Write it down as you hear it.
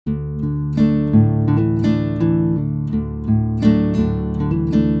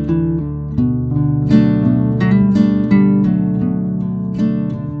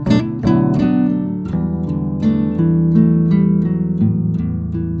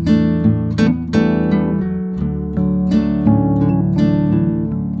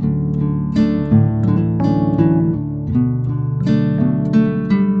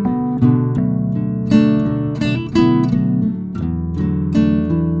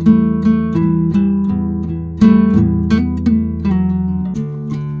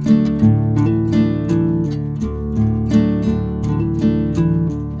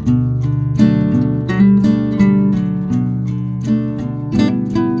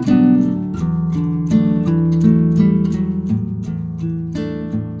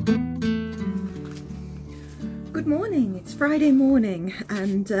Friday morning,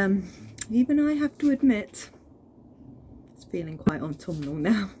 and even I have to admit it's feeling quite autumnal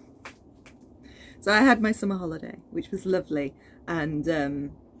now. So I had my summer holiday, which was lovely,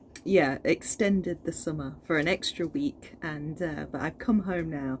 and yeah, extended the summer for an extra week, and but I've come home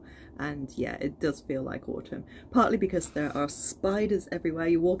now, and yeah, it does feel like autumn, partly because there are spiders everywhere.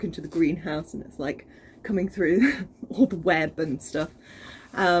 You walk into the greenhouse and it's like coming through all the web and stuff.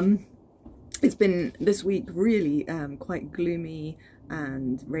 It's been this week really quite gloomy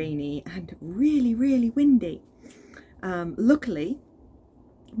and rainy and really windy. Luckily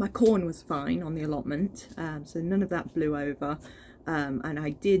my corn was fine on the allotment, so none of that blew over, and I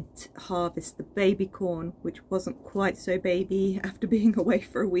did harvest the baby corn, which wasn't quite so baby after being away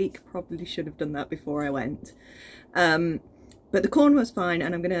for a week. Probably should have done that before I went. But the corn was fine,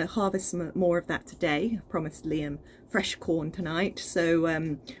 and I'm going to harvest some more of that today. I promised Liam fresh corn tonight,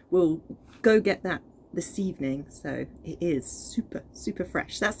 so we'll go get that this evening, so it is super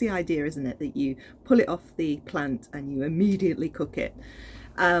fresh. That's the idea, isn't it, that you pull it off the plant and you immediately cook it.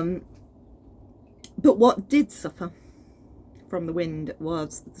 But what did suffer from the wind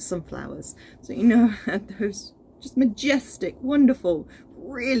was the sunflowers. So you know, I had those just majestic, wonderful,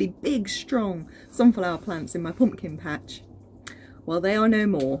 really big, strong sunflower plants in my pumpkin patch. Well, they are no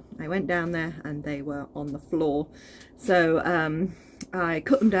more. I went down there and they were on the floor. So I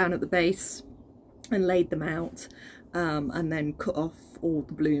cut them down at the base and laid them out, and then cut off all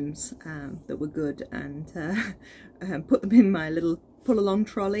the blooms that were good, and put them in my little pull-along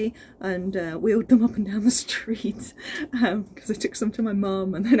trolley and wheeled them up and down the street, because I took some to my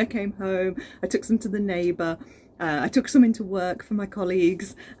mum, and then I came home, I took some to the neighbour, I took some into work for my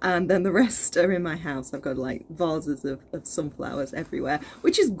colleagues, and then the rest are in my house. I've got like vases of sunflowers everywhere,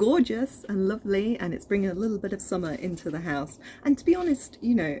 which is gorgeous and lovely, and it's bringing a little bit of summer into the house. And to be honest,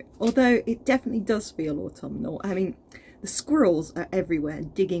 you know, although it definitely does feel autumnal, I mean, the squirrels are everywhere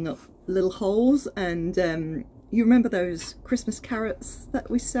digging up little holes, and you remember those Christmas carrots that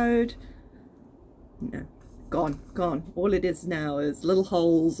we sowed? No. Gone. All it is now is little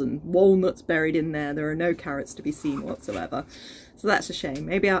holes and walnuts buried in there. There are no carrots to be seen whatsoever. So that's a shame.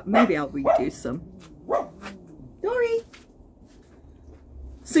 Maybe I'll redo some. Dory!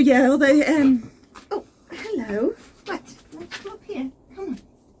 So yeah, although, oh, hello. What? Let's come up here. Come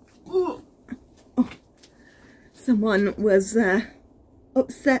on. Oh. Someone was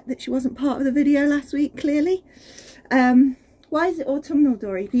upset that she wasn't part of the video last week, clearly. Why is it autumnal,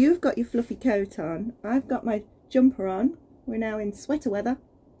 Dory? You've got your fluffy coat on. I've got my jumper on. We're now in sweater weather.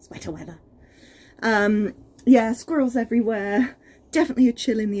 Yeah, squirrels everywhere. Definitely a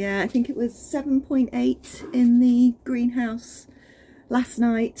chill in the air. I think it was 7.8 in the greenhouse last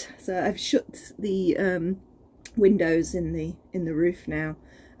night. So I've shut the windows in the roof now.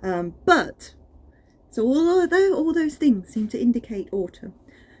 But so although all those things seem to indicate autumn,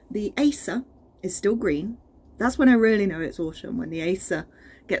 the Acer is still green. That's when I really know it's autumn, when the Acer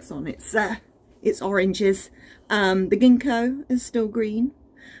gets on its oranges. The ginkgo is still green,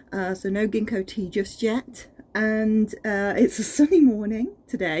 so no ginkgo tea just yet. And it's a sunny morning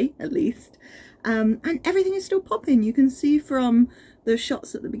today, at least, and everything is still popping. You can see from the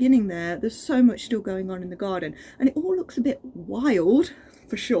shots at the beginning there's so much still going on in the garden, and it all looks a bit wild,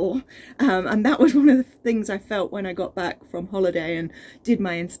 for sure, and that was one of the things I felt when I got back from holiday and did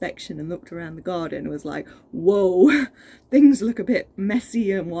my inspection and looked around the garden. It was like, whoa, things look a bit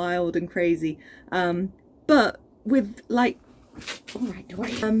messy and wild and crazy, but with like, all right,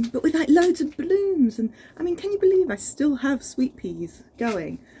 Dory, but with like loads of blooms. And I mean, can you believe I still have sweet peas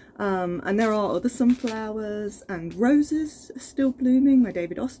going? And there are other sunflowers, and roses are still blooming. My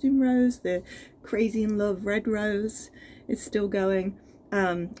David Austin rose, the Crazy in Love red rose, is still going.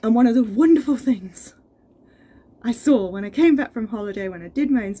 And one of the wonderful things I saw when I came back from holiday, when I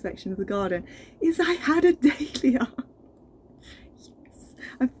did my inspection of the garden, is I had a dahlia. Yes,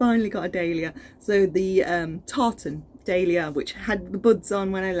 I finally got a dahlia. So the tartan dahlia, which had the buds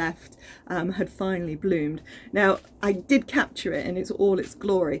on when I left, had finally bloomed. Now I did capture it in all its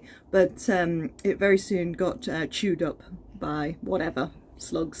glory, but it very soon got chewed up by whatever,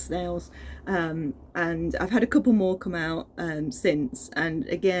 slugs, snails, and I've had a couple more come out since, and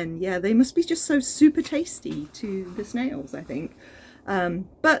again, yeah, they must be just so super tasty to the snails, I think.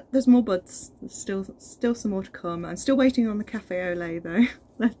 But there's more buds. There's still some more to come. I'm still waiting on the cafe au lait though.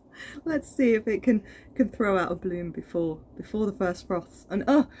 Let's see if it can throw out a bloom before the first frosts. And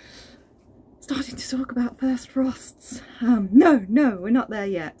starting to talk about first frosts. No, we're not there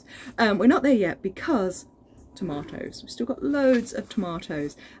yet. We're not there yet because tomatoes. We've still got loads of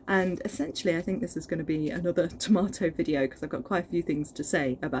tomatoes, and essentially I think this is going to be another tomato video because I've got quite a few things to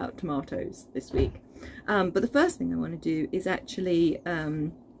say about tomatoes this week. But the first thing I want to do is actually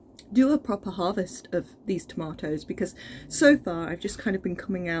do a proper harvest of these tomatoes, because so far I've just kind of been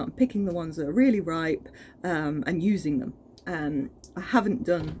coming out and picking the ones that are really ripe and using them. I haven't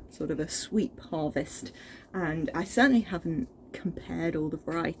done sort of a sweep harvest, and I certainly haven't compared all the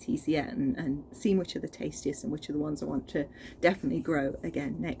varieties yet and seen which are the tastiest and which are the ones I want to definitely grow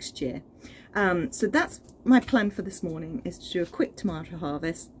again next year. So that's my plan for this morning, is to do a quick tomato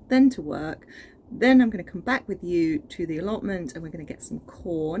harvest, then to work. Then I'm going to come back with you to the allotment and we're going to get some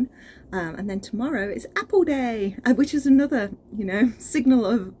corn. And then tomorrow is apple day, which is another, you know, signal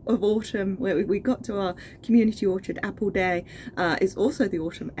of autumn, where we got to our community orchard apple day. It's also the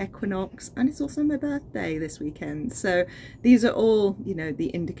autumn equinox, and it's also my birthday this weekend. So these are all, you know, the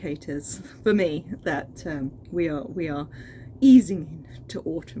indicators for me that we are easing into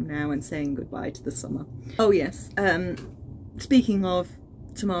autumn now and saying goodbye to the summer. Oh yes, speaking of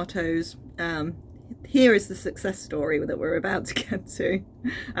tomatoes, here is the success story that we're about to get to,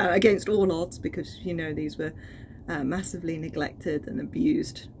 against all odds, because you know these were massively neglected and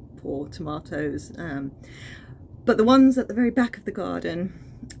abused, poor tomatoes. But the ones at the very back of the garden,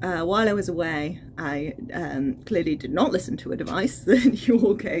 while I was away, I clearly did not listen to advice that you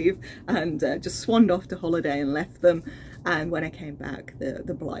all gave, and just swanned off to holiday and left them. And when I came back,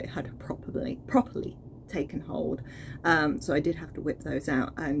 the blight had properly taken hold, so I did have to whip those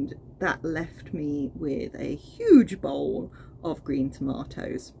out, and that left me with a huge bowl of green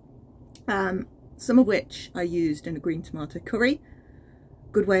tomatoes, some of which I used in a green tomato curry.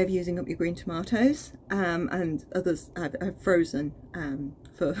 Good way of using up your green tomatoes, and others I've frozen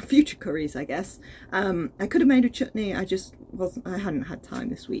for future curries, I guess. I could have made a chutney, I hadn't had time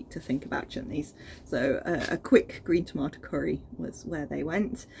this week to think about chutneys, so a quick green tomato curry was where they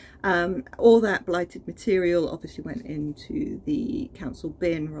went. All that blighted material obviously went into the council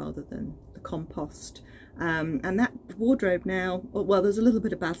bin rather than the compost, and that wardrobe now, well, there's a little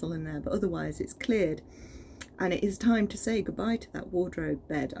bit of basil in there, but otherwise it's cleared. And it is time to say goodbye to that wardrobe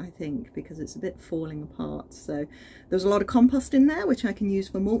bed, I think, because it's a bit falling apart. So there's a lot of compost in there, which I can use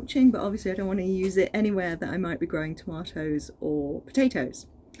for mulching, but obviously I don't want to use it anywhere that I might be growing tomatoes or potatoes.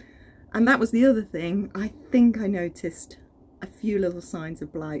 And that was the other thing. I think I noticed a few little signs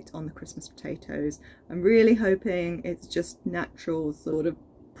of blight on the Christmas potatoes. I'm really hoping it's just natural sort of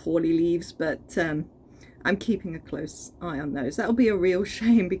poorly leaves, but I'm keeping a close eye on those. That'll be a real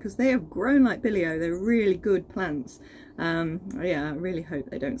shame because they have grown like billy-o. They're really good plants. Yeah, I really hope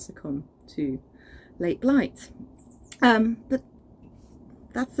they don't succumb to late blight. But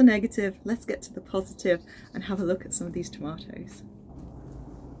that's the negative. Let's get to the positive and have a look at some of these tomatoes.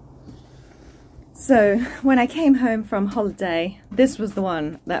 So when I came home from holiday, this was the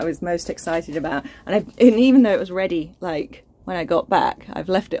one that I was most excited about. And even though it was ready, like, when I got back, I've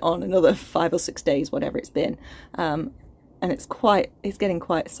left it on another 5 or 6 days, whatever it's been, and it's getting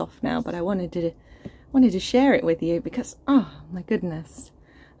quite soft now. But I wanted to share it with you because, oh my goodness,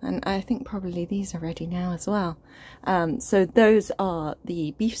 and I think probably these are ready now as well. So those are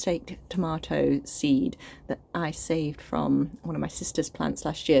the beefsteak tomato seed that I saved from one of my sister's plants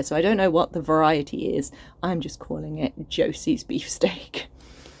last year. So I don't know what the variety is. I'm just calling it Josie's beefsteak.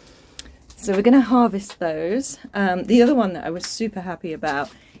 So we're going to harvest those. The other one that I was super happy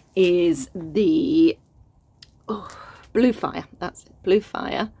about is the Blue Fire. That's it, Blue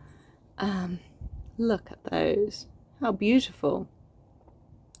Fire. Look at those. How beautiful.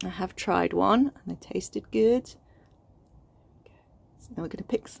 I have tried one and they tasted good. So now we're going to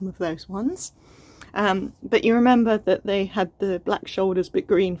pick some of those ones. But you remember that they had the black shoulders but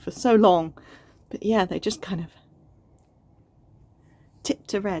green for so long. But yeah, they just kind of tip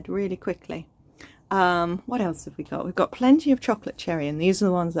to red really quickly. What else have we got? We've got plenty of chocolate cherry, and these are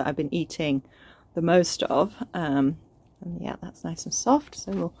the ones that I've been eating the most of. And yeah, that's nice and soft,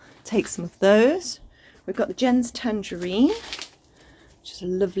 so we'll take some of those. We've got the Jen's Tangerine, which is a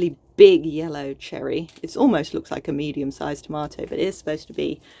lovely big yellow cherry. It almost looks like a medium-sized tomato, but it is supposed to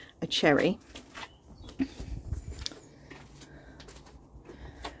be a cherry.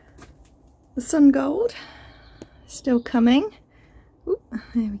 The Sun Gold, still coming. Ooh,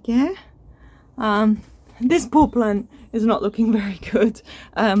 there we go. This poor plant is not looking very good,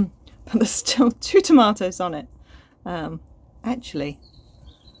 but there's still 2 tomatoes on it. Actually,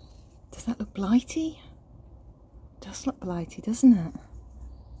 does that look blighty? It does look blighty, doesn't it?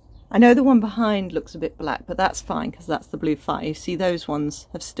 I know the one behind looks a bit black, but that's fine because that's the Blue Fire. You see, those ones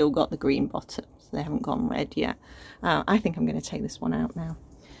have still got the green bottom, so they haven't gone red yet. I think I'm going to take this one out now.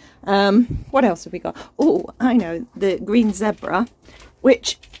 What else have we got? Oh, I know, the green zebra,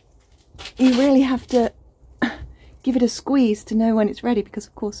 which you really have to give it a squeeze to know when it's ready, because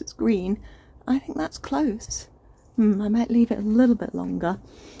of course it's green. I think that's close. I might leave it a little bit longer.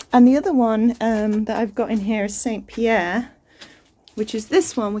 And the other one that I've got in here is St. Pierre, which is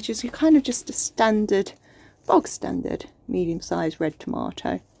this one, which is kind of just a standard, bog standard, medium-sized red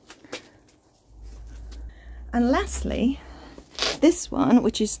tomato. And lastly, this one,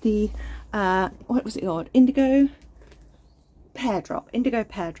 which is the, what was it called? Indigo pear drop.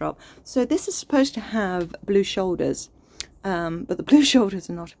 So this is supposed to have blue shoulders, but the blue shoulders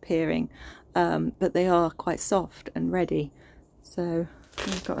are not appearing, but they are quite soft and ready. So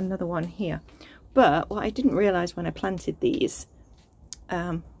I've got another one here. But what I didn't realise when I planted these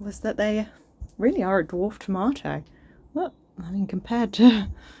was that they really are a dwarf tomato. Well, I mean, compared to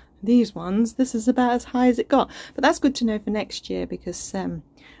these ones, this is about as high as it got. But that's good to know for next year, because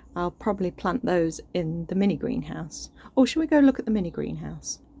I'll probably plant those in the mini greenhouse. Oh, shall we go look at the mini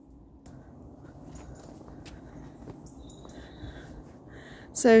greenhouse?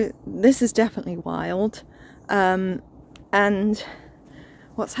 So this is definitely wild, and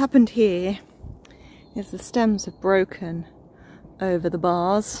what's happened here is the stems have broken over the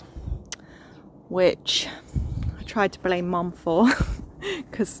bars, which I tried to blame Mum for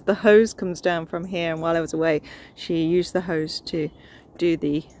because the hose comes down from here, and while I was away she used the hose to do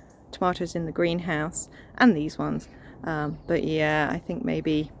the tomatoes in the greenhouse and these ones, but yeah, I think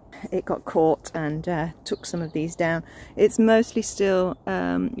maybe it got caught and took some of these down. It's mostly still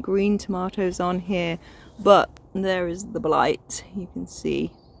green tomatoes on here, but there is the blight, you can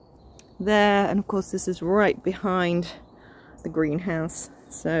see there, and of course this is right behind the greenhouse,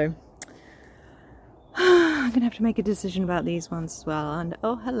 so I'm gonna have to make a decision about these ones as well. And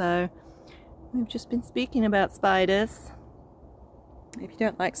oh, hello, we've just been speaking about spiders. If you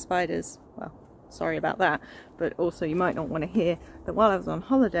don't like spiders, well, sorry about that, but also you might not want to hear that while I was on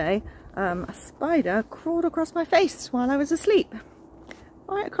holiday, a spider crawled across my face while I was asleep,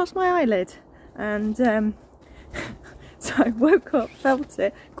 right across my eyelid, and so I woke up, felt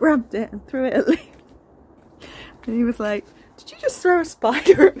it, grabbed it and threw it at Lee, and he was like, "Did you just throw a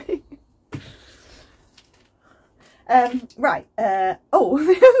spider at me?" Right, oh,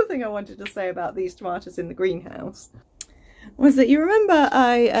 the other thing I wanted to say about these tomatoes in the greenhouse was that, you remember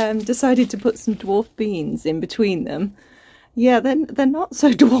I decided to put some dwarf beans in between them. Yeah, they're not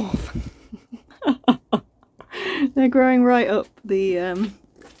so dwarf. They're growing right up the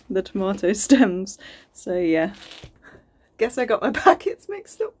tomato stems. So yeah, guess I got my packets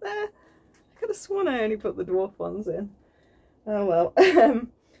mixed up there. I could have sworn I only put the dwarf ones in. Oh well.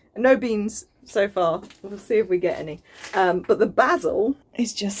 No beans so far. We'll see if we get any. But the basil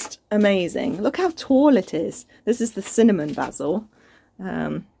is just amazing. Look how tall it is. This is the cinnamon basil.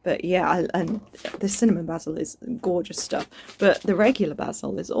 But yeah, and the cinnamon basil is gorgeous stuff. But the regular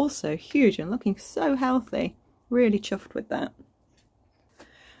basil is also huge and looking so healthy. Really chuffed with that.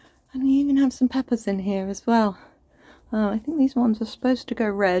 And we even have some peppers in here as well. I think these ones are supposed to go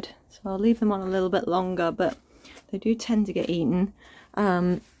red, so I'll leave them on a little bit longer, but they do tend to get eaten.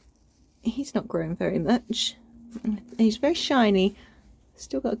 He's not growing very much. He's very shiny.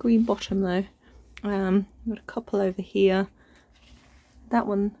 Still got a green bottom though. Got a couple over here. That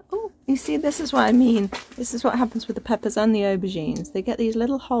one, oh, you see, this is what I mean. This is what happens with the peppers and the aubergines. They get these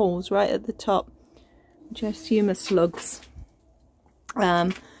little holes right at the top, which I assume are slugs.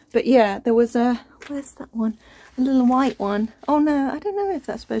 But yeah, there was a, where's that one? A little white one. Oh no, I don't know if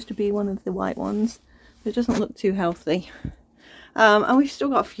that's supposed to be one of the white ones. But it doesn't look too healthy. And we've still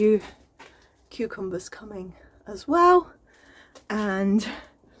got a few cucumbers coming as well, and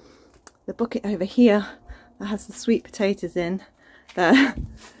the bucket over here that has the sweet potatoes in there,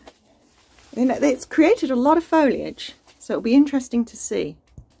 you know, it's created a lot of foliage, so it'll be interesting to see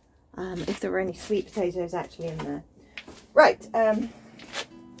if there are any sweet potatoes actually in there. Right,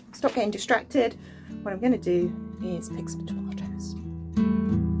 stop getting distracted. What I'm going to do is pick some tomatoes.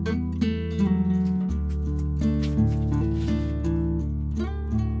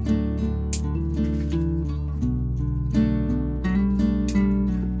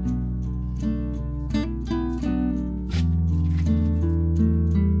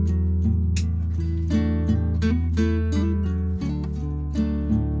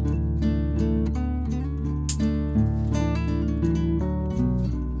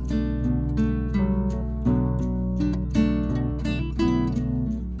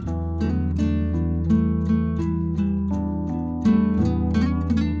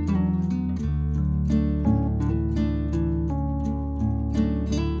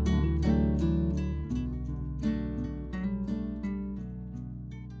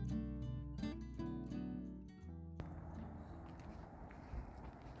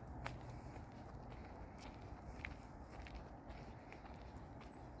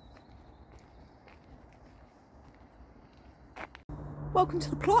 Welcome to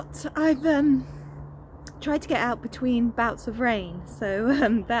the plot. I've tried to get out between bouts of rain,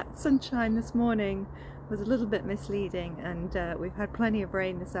 so that sunshine this morning was a little bit misleading, and we've had plenty of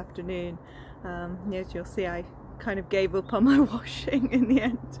rain this afternoon. As you'll see, I kind of gave up on my washing in the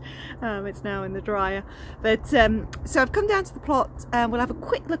end. It's now in the dryer, but so I've come down to the plot and we'll have a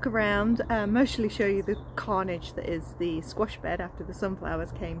quick look around, mostly show you the carnage that is the squash bed after the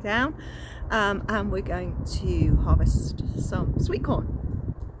sunflowers came down, and we're going to harvest some sweet corn.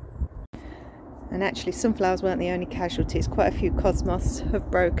 And actually sunflowers weren't the only casualties, quite a few cosmos have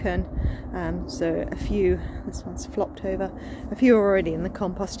broken, so a few, this one's flopped over, a few are already in the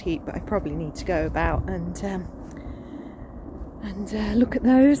compost heap, but I probably need to go about and look at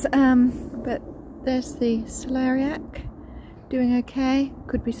those. But there's the celeriac doing okay,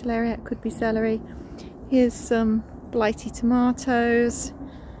 could be celeriac, could be celery. Here's some blighty tomatoes,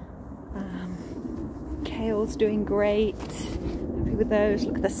 kale's doing great. With those,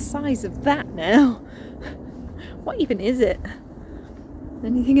 look at the size of that now. What even is it?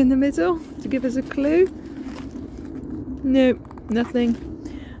 Anything in the middle to give us a clue? Nope, nothing.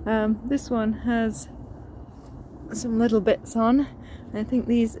 This one has some little bits on. I think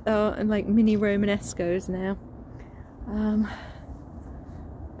these are like mini Romanescos now.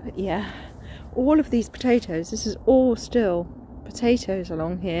 But yeah, all of these potatoes, this is all still potatoes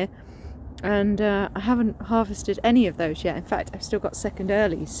along here. And I haven't harvested any of those yet. In fact, I've still got second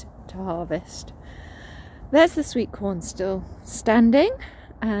earlies to harvest. There's the sweet corn still standing,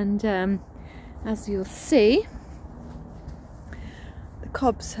 and as you'll see, the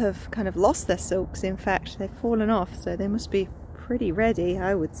cobs have kind of lost their silks. In fact, they've fallen off, so they must be pretty ready,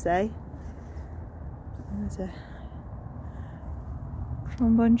 I would say. There's a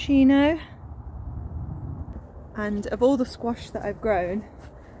tromboncino. And of all the squash that I've grown,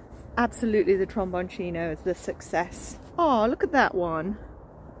 absolutely the tromboncino is the success. Oh, look at that one.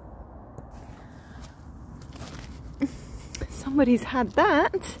 Somebody's had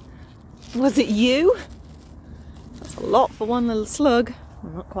that. Was it you? That's a lot for one little slug.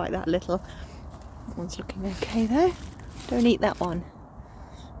 Well, not quite that little. That one's looking okay though. Don't eat that one.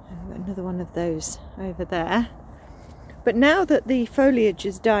 I've got another one of those over there. But now that the foliage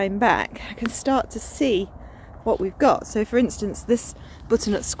is dying back, I can start to see what we've got. So for instance, this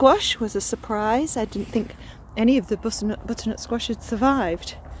butternut squash was a surprise. I didn't think any of the butternut squash had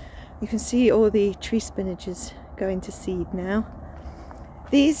survived. You can see all the tree spinach is going to seed now.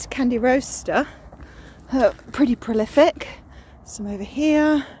 These candy roaster are pretty prolific. Some over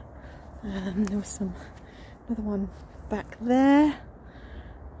here. There was another one back there.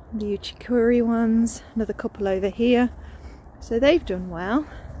 The uchikuri ones, another couple over here. So they've done well.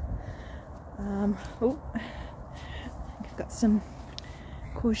 Oh, I've got some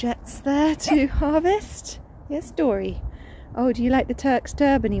courgettes there to harvest. Yes, Dory. Oh, do you like the Turk's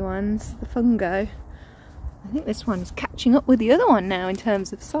turbany ones, the fungo? I think this one's catching up with the other one now in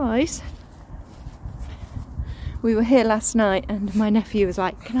terms of size. We were here last night and my nephew was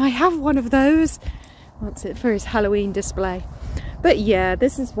like, can I have one of those? Wants it for his Halloween display. But yeah,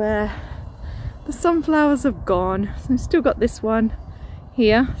 this is where the sunflowers have gone. So I've still got this one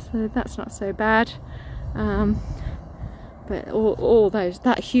here, so that's not so bad. But all those,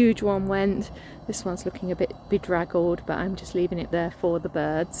 that huge one went. This one's looking a bit bedraggled, but I'm just leaving it there for the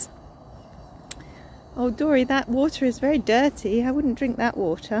birds. Oh Dory, that water is very dirty. I wouldn't drink that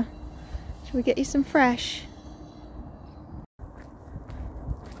water. Shall we get you some fresh?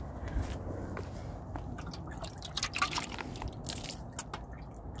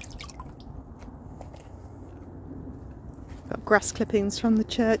 Got grass clippings from the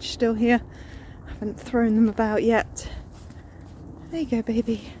church still here. I haven't thrown them about yet. There you go,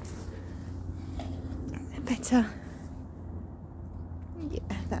 baby. Better. Yeah,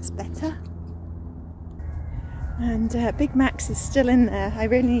 that's better. And Big Max is still in there. I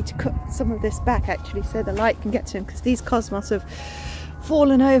really need to cut some of this back actually so the light can get to him, because these cosmos have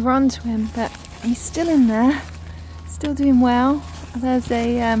fallen over onto him, but he's still in there, still doing well. There's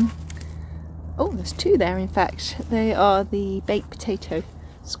a oh, there's two there in fact. They are the baked potato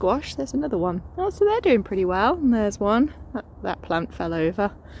squash. There's another one. Oh, so they're doing pretty well. And there's one. That plant fell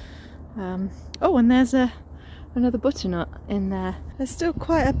over. Oh, and there's another butternut in there. There's still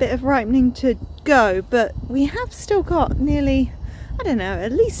quite a bit of ripening to go, but we have still got nearly, I don't know,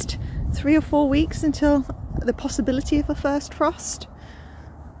 at least 3 or 4 weeks until the possibility of a first frost.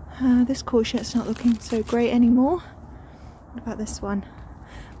 This courgette's not looking so great anymore. What about this one?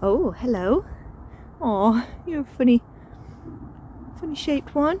 Oh, hello. Oh, you're a funny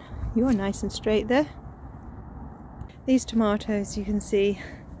shaped one. You're nice and straight there. These tomatoes, you can see,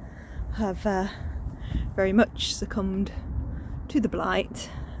 have very much succumbed to the blight,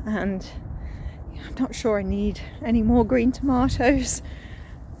 and I'm not sure I need any more green tomatoes.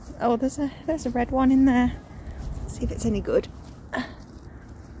 Oh, there's a red one in there. Let's see if it's any good.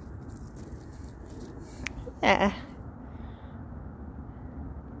 Yeah,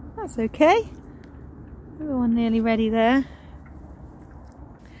 that's okay. Another one nearly ready there.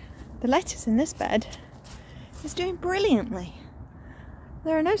 The lettuce in this bed is doing brilliantly.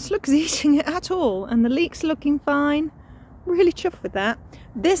 There are no slugs eating it at all, and the leek's looking fine. Really chuffed with that.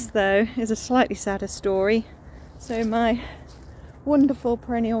 This though is a slightly sadder story. So my wonderful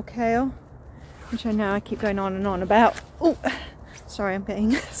perennial kale, which I know I keep going on and on about. Oh, sorry, I'm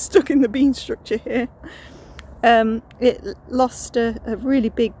getting stuck in the bean structure here. It lost a really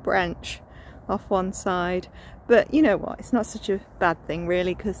big branch off one side, but you know what, it's not such a bad thing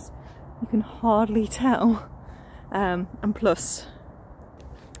really, because you can hardly tell. And plus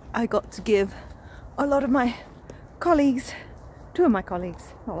I got to give a lot of my colleagues, two of my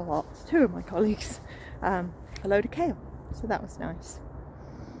colleagues, not a lot, two of my colleagues, a load of kale, so that was nice.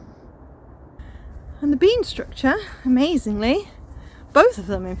 And the bean structure, amazingly, both of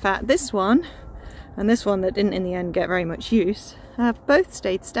them in fact, this one and this one that didn't in the end get very much use, have both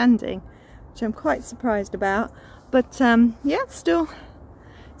stayed standing, which I'm quite surprised about. But yeah, still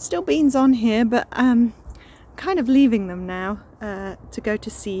beans on here, but kind of leaving them now to go to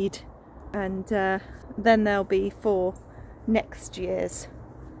seed, and then they'll be for next year's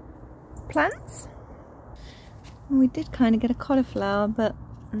plants. And we did kind of get a cauliflower, but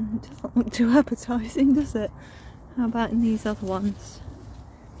it doesn't look too appetizing, does it? How about in these other ones?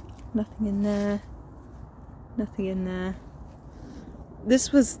 Nothing in there. Nothing in there.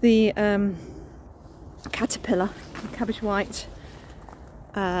 This was the caterpillar, cabbage white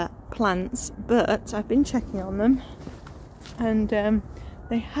plants, but I've been checking on them and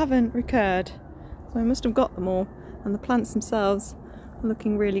they haven't recurred, so I must have got them all, and the plants themselves are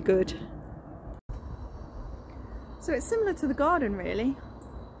looking really good. So it's similar to the garden really.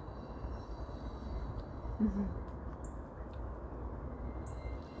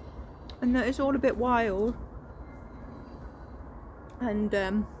 And that it's all a bit wild and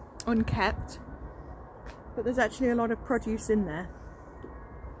unkept, but there's actually a lot of produce in there.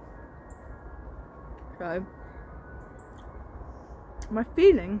 So my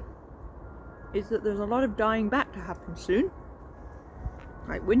feeling is that there's a lot of dying back to happen soon.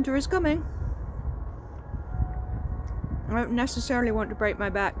 Like, winter is coming. I don't necessarily want to break my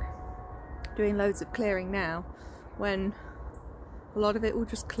back doing loads of clearing now, when a lot of it will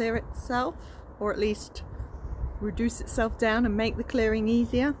just clear itself, or at least reduce itself down and make the clearing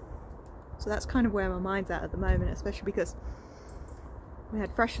easier. So that's kind of where my mind's at the moment, especially because we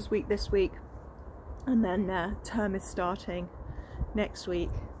had Freshers Week this week, and then term is starting next week.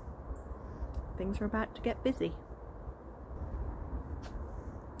 Things are about to get busy.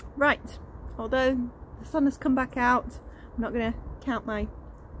 Right, although the sun has come back out, I'm not going to count my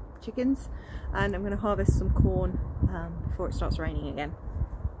chickens, and I'm going to harvest some corn before it starts raining again.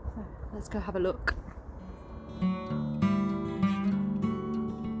 So let's go have a look.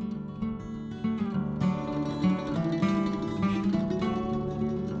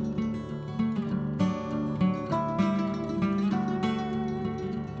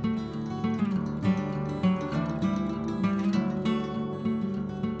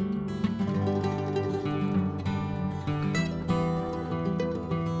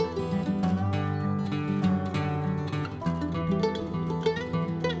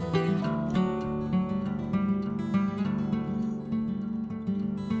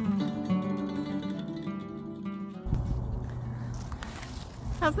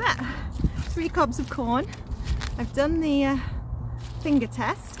 How's that? 3 cobs of corn. I've done the finger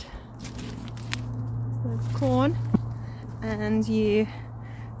test. So there's corn, and you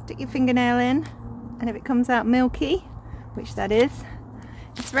stick your fingernail in, and if it comes out milky, which that is,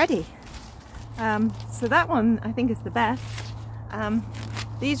 it's ready. So that one I think is the best.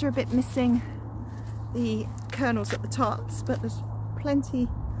 These are a bit missing the kernels at the tops, but there's plenty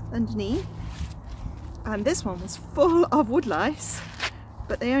underneath. And this one was full of woodlice,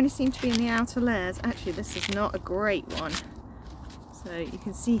 but they only seem to be in the outer layers. Actually, this is not a great one. So you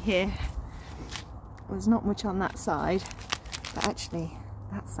can see here, there's not much on that side, but actually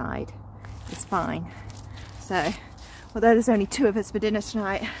that side is fine. So, although there's only 2 of us for dinner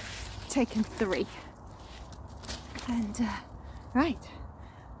tonight, I've taken 3. And right,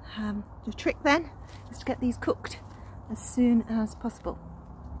 the trick then is to get these cooked as soon as possible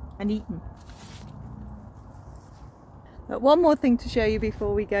and eaten. But one more thing to show you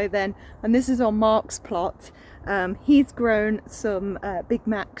before we go then, and this is on Mark's plot. He's grown some Big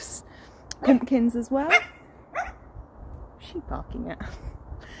Mac's pumpkins as well. she barking at?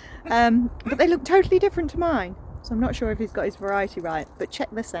 But they look totally different to mine, so I'm not sure if he's got his variety right, but check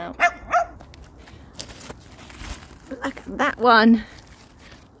this out. Look at that one,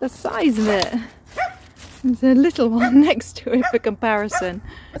 the size of it. There's a little one next to it for comparison.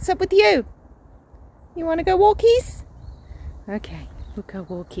 What's up with you? You want to go walkies? Okay, we'll go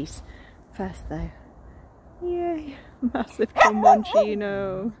walkies first though. Yay, massive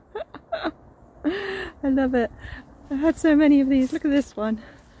Comanchino. I love it. I've had so many of these. Look at this one.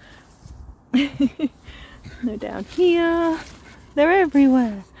 They're down here. They're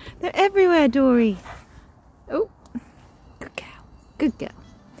everywhere. They're everywhere, Dory. Oh, good girl. Good girl.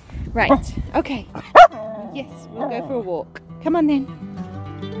 Right, okay. Yes, we'll go for a walk. Come on then.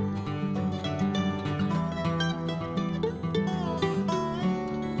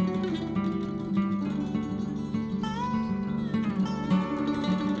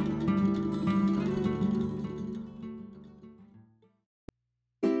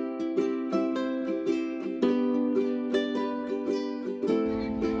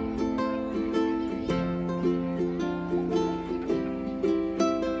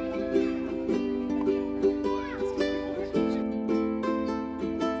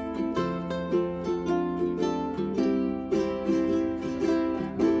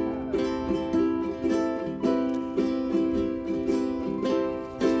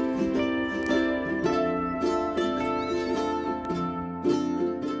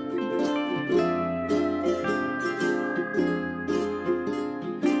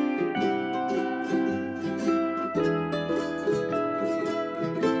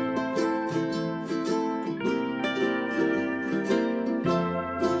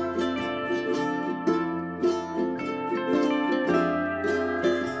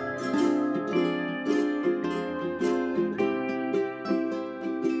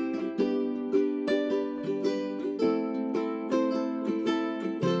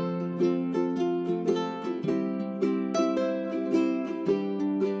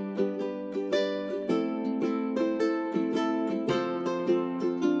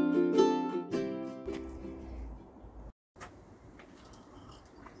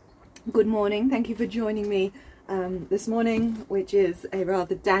 Good morning, thank you for joining me this morning, which is a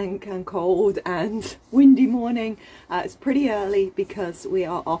rather dank and cold and windy morning. It's pretty early because we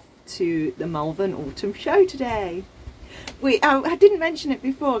are off to the Malvern Autumn Show today. I didn't mention it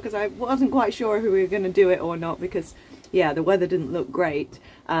before because I wasn't quite sure if we were going to do it or not because, yeah, the weather didn't look great,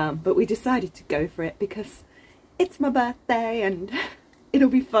 but we decided to go for it because it's my birthday and it'll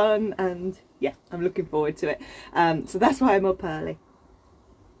be fun, and yeah, I'm looking forward to it. So that's why I'm up early.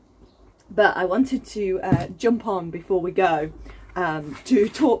 But I wanted to jump on before we go to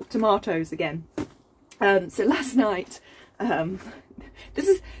talk tomatoes again. So last night,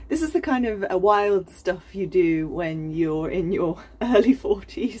 this is the kind of wild stuff you do when you're in your early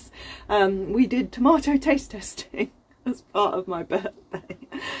 40s. We did tomato taste testing as part of my birthday.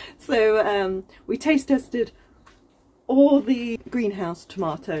 So we taste tested all the greenhouse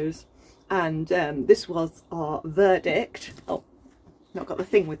tomatoes, and this was our verdict. Oh, not got the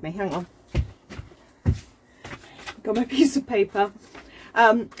thing with me, hang on. Got my piece of paper.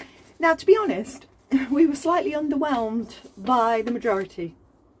 Now, to be honest, we were slightly underwhelmed by the majority,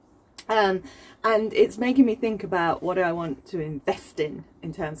 and it's making me think about what I want to invest in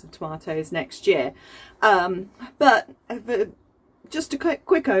terms of tomatoes next year. But just a quick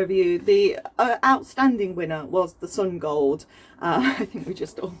overview, the outstanding winner was the Sun Gold. I think we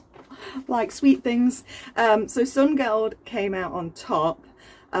just all like sweet things. So Sun Gold came out on top.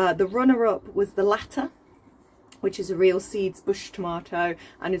 The runner-up was the latter, which is a real seeds bush tomato,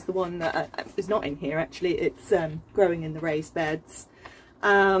 and is the one that is not in here actually. It's growing in the raised beds.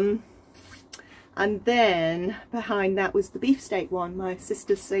 And then behind that was the beefsteak one, my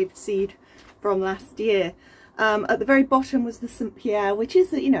sister's saved seed from last year. At the very bottom was the St. Pierre, which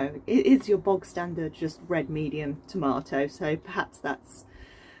is, you know, it is your bog standard just red medium tomato, so perhaps that's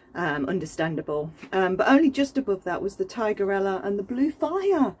understandable. But only just above that was the Tigerella and the Blue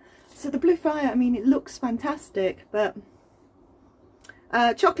Fire. So the Blue Fire, I mean, it looks fantastic, but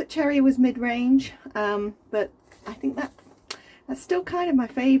Chocolate Cherry was mid-range, but I think that's still kind of my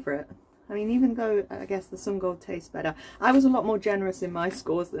favourite. I mean, even though I guess the Sun Gold tastes better, I was a lot more generous in my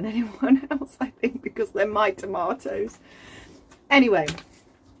scores than anyone else, I think, because they're my tomatoes. Anyway,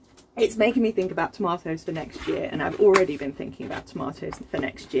 it's making me think about tomatoes for next year, and I've already been thinking about tomatoes for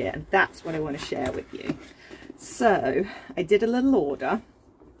next year, and that's what I want to share with you. So I did a little order.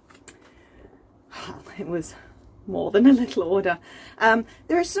 Well, it was more than a little order.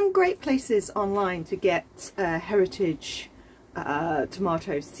 There are some great places online to get heritage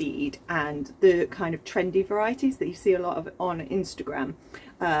tomato seed and the kind of trendy varieties that you see a lot of on Instagram.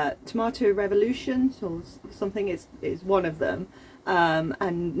 Tomato Revolution or something is one of them,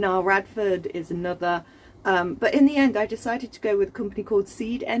 and Niall Radford is another. But in the end I decided to go with a company called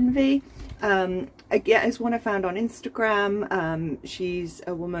Seed Envy. Again, it's one I found on Instagram. She's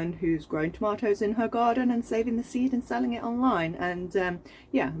a woman who's growing tomatoes in her garden and saving the seed and selling it online, and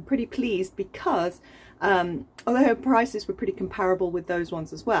yeah, I'm pretty pleased because although her prices were pretty comparable with those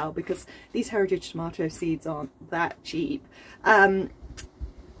ones as well, because these heritage tomato seeds aren't that cheap.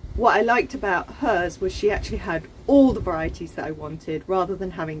 What I liked about hers was she actually had all the varieties that I wanted, rather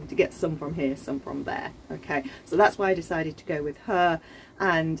than having to get some from here, some from there. Okay, so that's why I decided to go with her.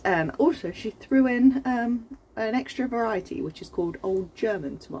 And also she threw in an extra variety, which is called Old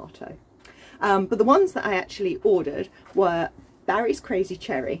German tomato. But the ones that I actually ordered were Barry's Crazy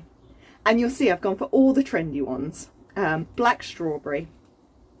Cherry. And you'll see I've gone for all the trendy ones. Black Strawberry.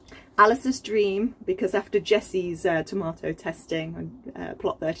 Alice's Dream, because after Jessie's tomato testing on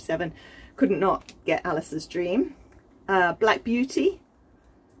plot 37, couldn't not get Alice's Dream. Black Beauty.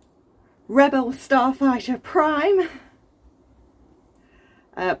 Rebel Starfighter Prime.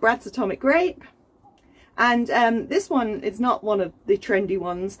 Brad's Atomic Grape. And this one is not one of the trendy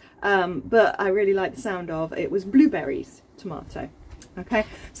ones, but I really like the sound of. It was Blueberries Tomato. Okay,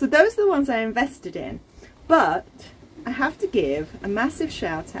 so those are the ones I invested in, but I have to give a massive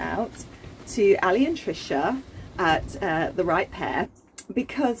shout out to Ali and Trisha at The Right Pair,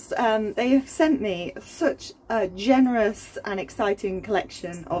 because they have sent me such a generous and exciting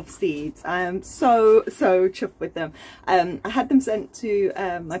collection of seeds. I am so chuffed with them. I had them sent to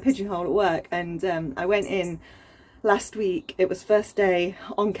my pigeonhole at work, and I went in last week. It was first day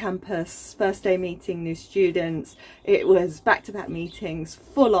on campus, first day meeting new students. It was back-to-back meetings,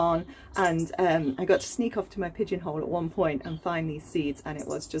 full on, and I got to sneak off to my pigeonhole at one point and find these seeds, and it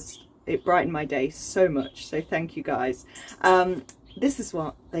was just, it brightened my day so much. So thank you guys. This is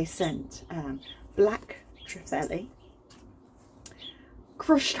what they sent. Black Trifeli,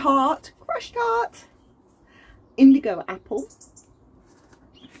 crushed heart, indigo apple,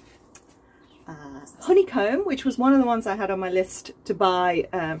 honeycomb, which was one of the ones I had on my list to buy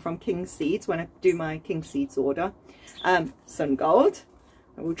from King Seeds when I do my King Seeds order. Sun Gold.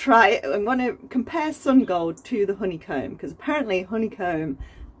 I will try it. I'm going to compare Sun Gold to the honeycomb, because apparently honeycomb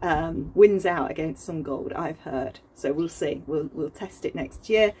wins out against Sun Gold, I've heard. So we'll see. We'll test it next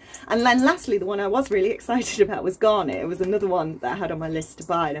year. And then lastly, the one I was really excited about was Garnet. It was another one that I had on my list to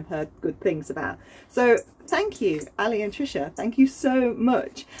buy and I've heard good things about. So thank you, Ali and Trisha. Thank you so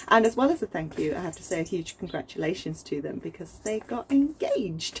much. And as well as a thank you, I have to say a huge congratulations to them, because they got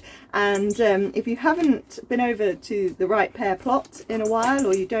engaged. And if you haven't been over to The Right Pair plot in a while,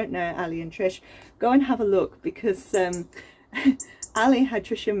 or you don't know Ali and Trish, go and have a look, because Ali had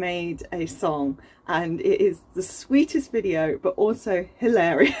Trisha made a song, and it is the sweetest video but also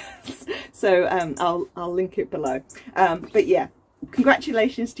hilarious. So I'll link it below. But yeah,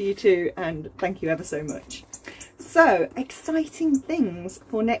 congratulations to you two, and thank you ever so much. So exciting things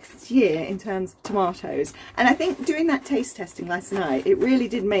for next year in terms of tomatoes. And I think doing that taste testing last night, it really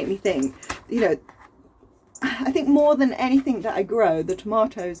did make me think, you know, I think more than anything that I grow, the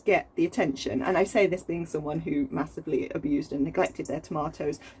tomatoes get the attention. And I say this being someone who massively abused and neglected their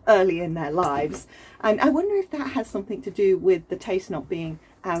tomatoes early in their lives. And I wonder if that has something to do with the taste not being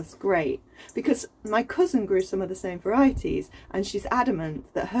as great. Because my cousin grew some of the same varieties, and she's adamant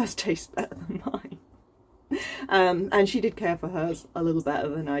that hers tastes better than mine. And she did care for hers a little better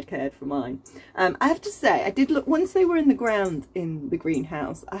than I'd cared for mine. I have to say, I did look, once they were in the ground in the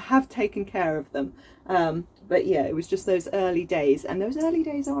greenhouse, I have taken care of them. But yeah, it was just those early days, and those early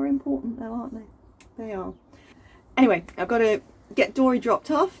days are important though, aren't they? They are. Anyway, I've got to get Dory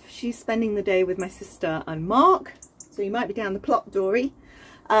dropped off. She's spending the day with my sister and Mark, so you might be down the plot, Dory.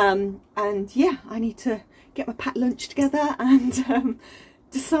 And yeah, I need to get my packed lunch together and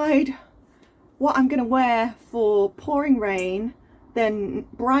decide what I'm going to wear for pouring rain, then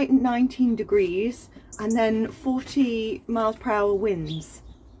bright 19 degrees, and then 40 miles per hour winds.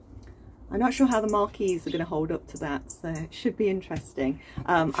 I'm not sure how the marquees are going to hold up to that, so it should be interesting.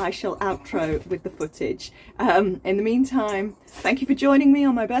 I shall outro with the footage. In the meantime, thank you for joining me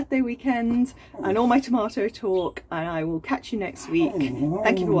on my birthday weekend and all my tomato talk, and I will catch you next week.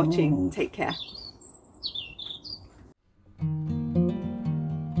 Thank you for watching. Take care.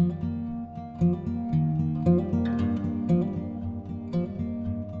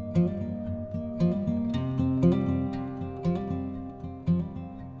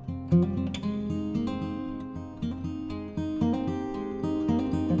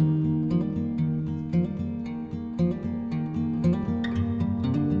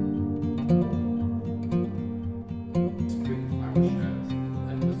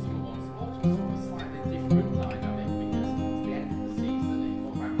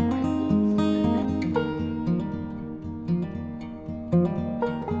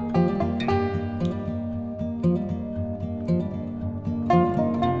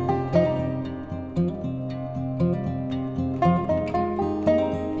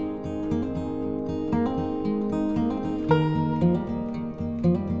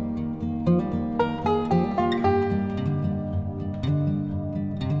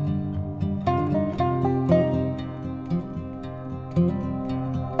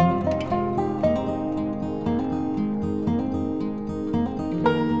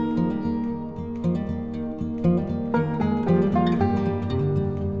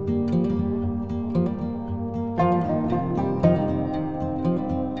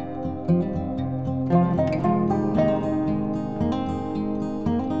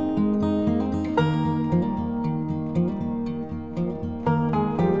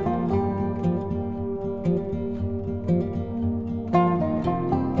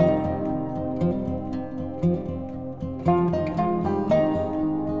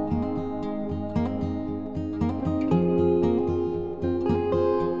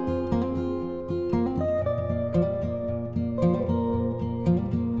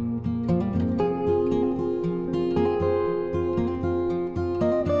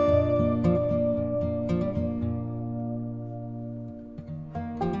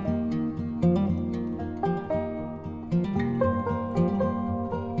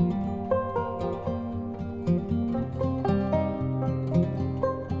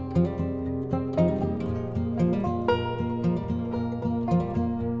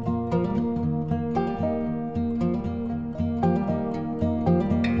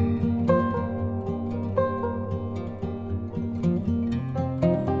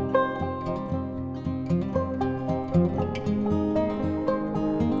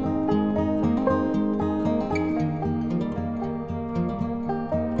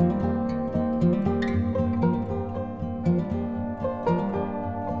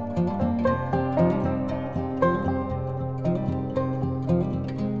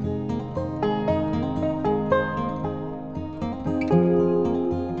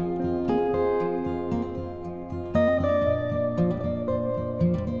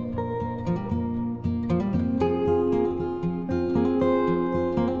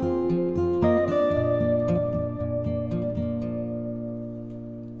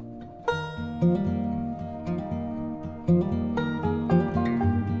 you.